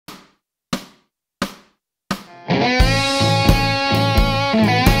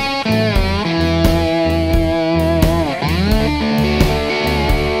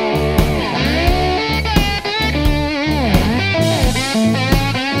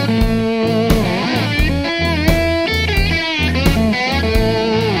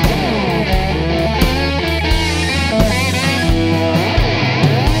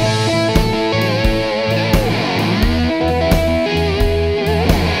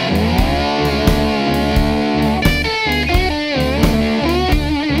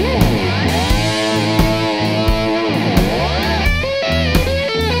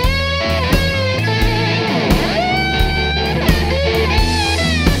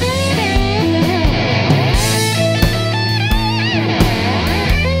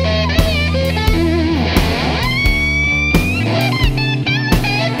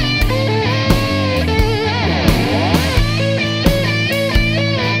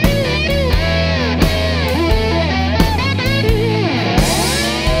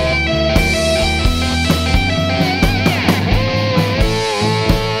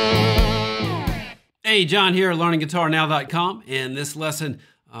John here at LearningGuitarNow.com. In this lesson,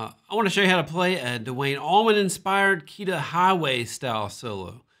 I want to show you how to play a Duane Allman inspired key to highway style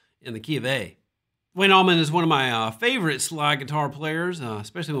solo in the key of A. Duane Allman is one of my favorite slide guitar players,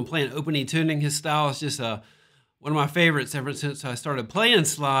 especially when playing open E tuning. His style is just one of my favorites ever since I started playing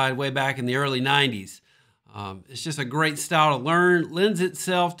slide way back in the early 90s. It's just a great style to learn, lends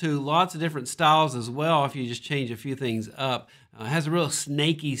itself to lots of different styles as well if you just change a few things up. It has a real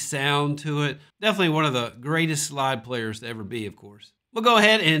snaky sound to it. Definitely one of the greatest slide players to ever be, of course. We'll go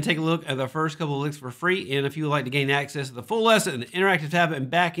ahead and take a look at the first couple of licks for free. And if you would like to gain access to the full lesson, the interactive tab and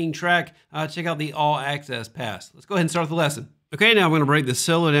backing track, check out the All Access Pass. Let's go ahead and start the lesson. Okay, now I'm going to break the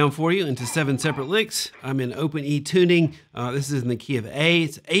solo down for you into 7 separate licks. I'm in open E tuning. This is in the key of A.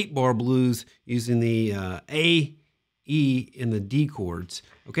 It's 8-bar blues using the A, E, and the D chords.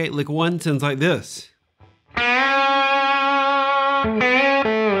 Okay, lick 1 sounds like this.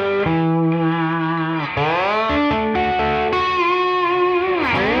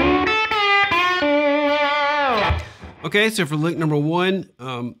 Okay, so for lick number 1,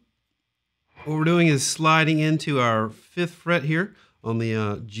 what we're doing is sliding into our 5th fret here on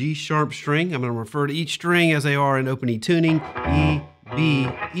the G sharp string. I'm going to refer to each string as they are in open E tuning: E, B,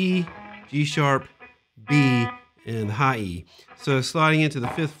 E, G sharp, B, and high E. So sliding into the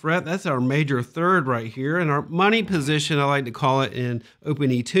 5th fret, that's our major third right here. And our money position, I like to call it in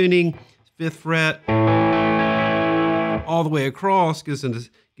open E tuning, 5th fret, all the way across gives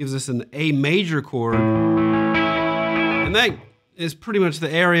us an A major chord. And that is pretty much the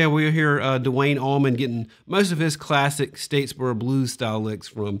area we hear Duane Allman getting most of his classic Statesboro blues style licks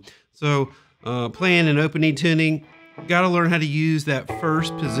from. So playing in open E tuning, got to learn how to use that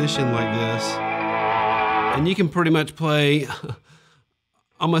first position like this. And you can pretty much play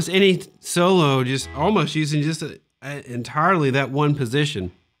almost any solo, just almost using just entirely that one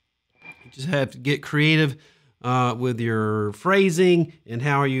position. You just have to get creative with your phrasing and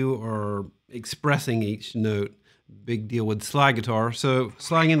how you are expressing each note. Big deal with slide guitar. So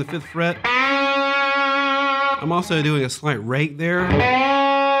sliding in the 5th fret. I'm also doing a slight rake there.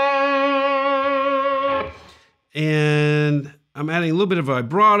 And I'm adding a little bit of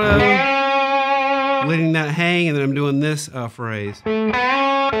vibrato, letting that hang, and then I'm doing this phrase.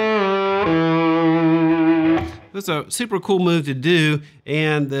 It's a super cool move to do,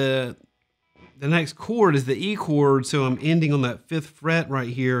 and the next chord is the E chord, so I'm ending on that 5th fret right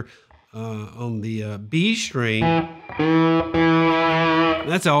here on the B string.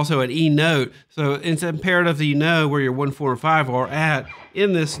 That's also an E note, so it's imperative that you know where your 1, 4, and 5 are at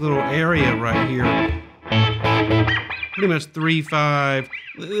in this little area right here. Pretty much 3, 5.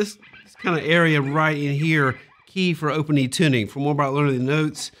 This kind of area right in here, key for open E tuning. For more about learning the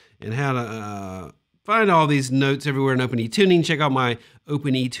notes and how to find all these notes everywhere in open E tuning, check out my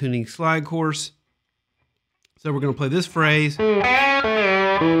open E tuning slide course. So we're going to play this phrase.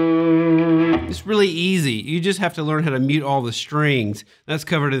 It's really easy. You just have to learn how to mute all the strings. That's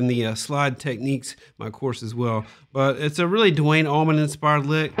covered in the slide techniques, my course as well. But it's a really Duane Allman inspired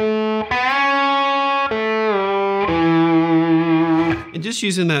lick. And just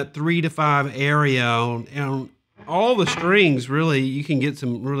using that 3 to 5 area on all the strings, really, you can get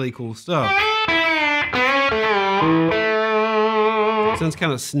some really cool stuff. Sounds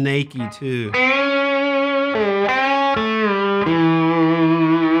kind of snaky too.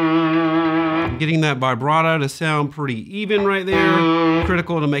 Getting that vibrato to sound pretty even right there.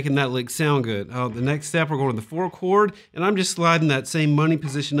 Critical to making that lick sound good. The next step, we're going to the 4 chord, and I'm just sliding that same money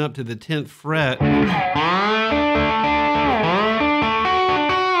position up to the 10th fret.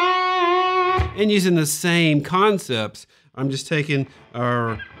 And using the same concepts, I'm just taking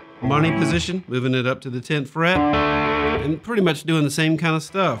our money position, moving it up to the 10th fret, and pretty much doing the same kind of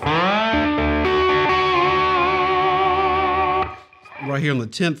stuff. Right here on the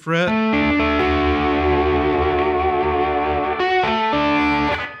 10th fret.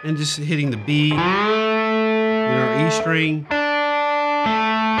 And just hitting the B in our E string.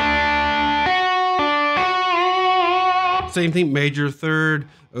 Same thing, major third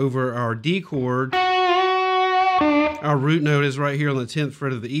over our D chord. Our root note is right here on the 10th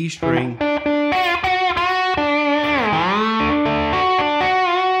fret of the E string.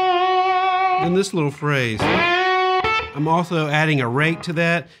 And this little phrase. I'm also adding a rake to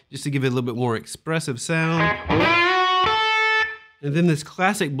that just to give it a little bit more expressive sound. And then this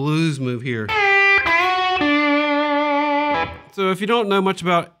classic blues move here. So if you don't know much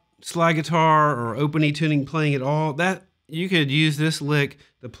about slide guitar or open E tuning playing at all, that you could use this lick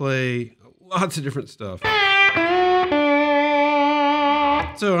to play lots of different stuff.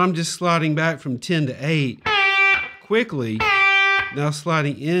 So I'm just sliding back from 10 to 8 quickly Now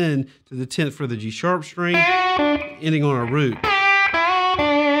sliding in to the 10th for the G sharp string, ending on a root.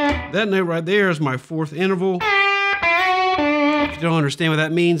 That note right there is my 4th interval. If you don't understand what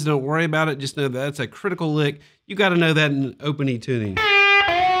that means, don't worry about it. Just know that that's a critical lick. You got to know that in open E tuning.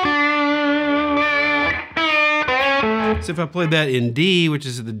 So if I played that in D, which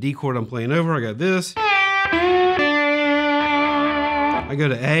is the D chord I'm playing over, I got this. I go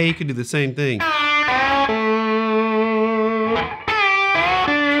to A, you could do the same thing.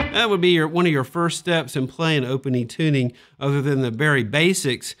 That would be one of your first steps in playing open E tuning, other than the very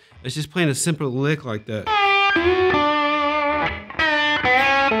basics. It's just playing a simple lick like that.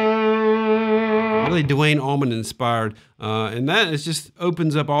 Really Duane Allman inspired, and that is just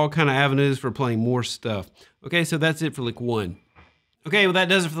opens up all kind of avenues for playing more stuff. Okay, so that's it for lick 1. Okay, well that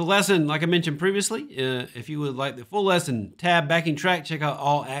does it for the lesson. Like I mentioned previously, if you would like the full lesson, tab backing track, check out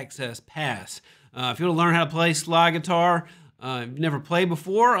All Access Pass. If you want to learn how to play slide guitar, if you've never played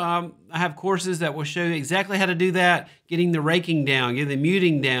before, I have courses that will show you exactly how to do that, getting the raking down, getting the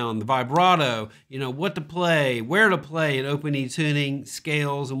muting down, the vibrato, what to play, where to play in open E tuning,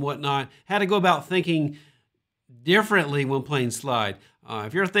 scales and whatnot, how to go about thinking differently when playing slide.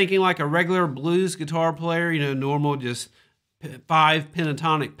 If you're thinking like a regular blues guitar player, normal, just 5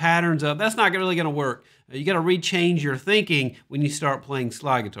 pentatonic patterns up, that's not really going to work. You got to rechange your thinking when you start playing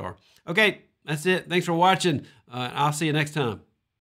slide guitar. Okay, that's it. Thanks for watching. I'll see you next time.